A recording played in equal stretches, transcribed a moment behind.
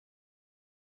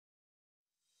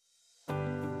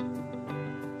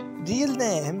His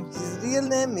real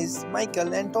name is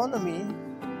Michael Anthony.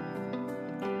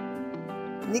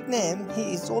 Nickname,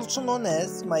 he is also known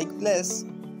as Mike Bless.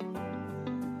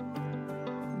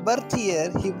 Birth year,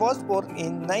 he was born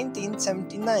in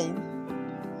 1979.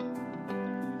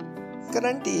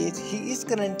 Current age, he is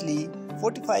currently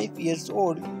 45 years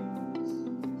old.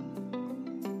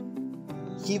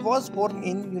 He was born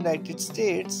in United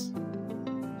States.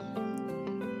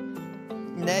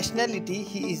 Nationality,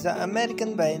 he is an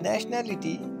American by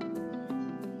nationality.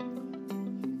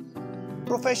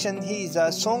 Profession, he is a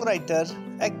songwriter,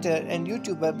 actor and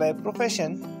YouTuber by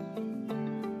profession.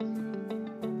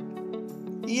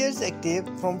 Years active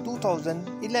from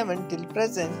 2011 till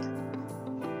present.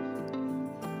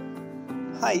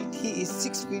 Height, he is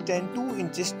 6 feet and 2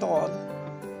 inches tall.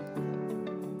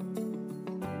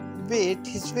 Weight,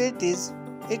 his weight is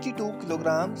 82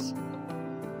 kilograms.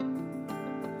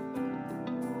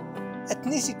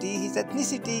 Ethnicity, his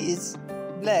ethnicity is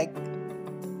black.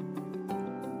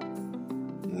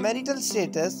 Marital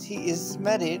status, he is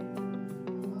married.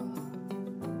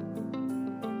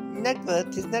 Net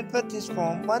worth, his net worth is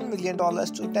from $1 million to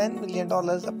 $10 million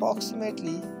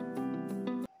approximately.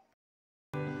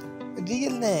 Her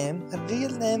real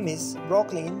name is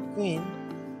Brooklyn Queen.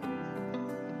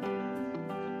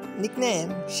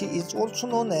 Nickname, she is also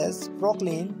known as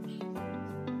Brooklyn.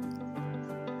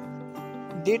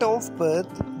 Date of birth,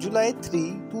 July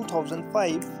 3,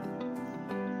 2005.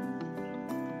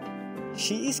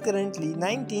 She is currently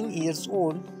 19 years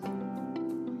old.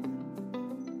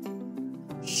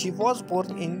 She was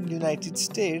born in United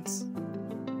States.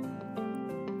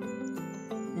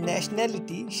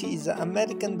 Nationality, she is an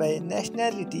American by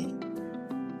nationality.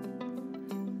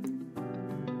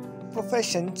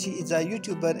 Profession, she is a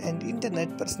YouTuber and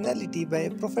internet personality by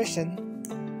profession.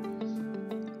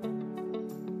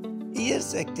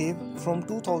 Years active from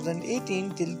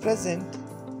 2018 till present.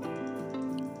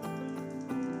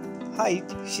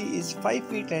 Height, she is 5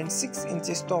 feet and 6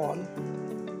 inches tall.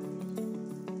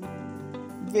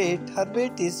 Weight, her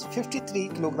weight is 53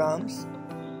 kilograms.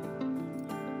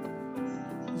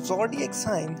 Zodiac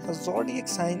sign, her zodiac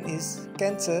sign is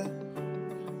Cancer.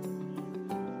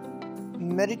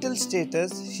 Marital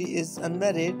status, she is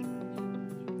unmarried.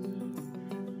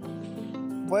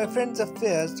 Boyfriend's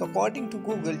affairs, according to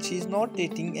Google, she is not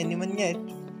dating anyone yet.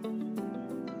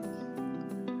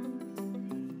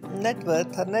 Net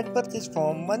worth, her net worth is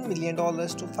from $1 million to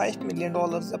 $5 million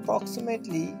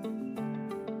approximately.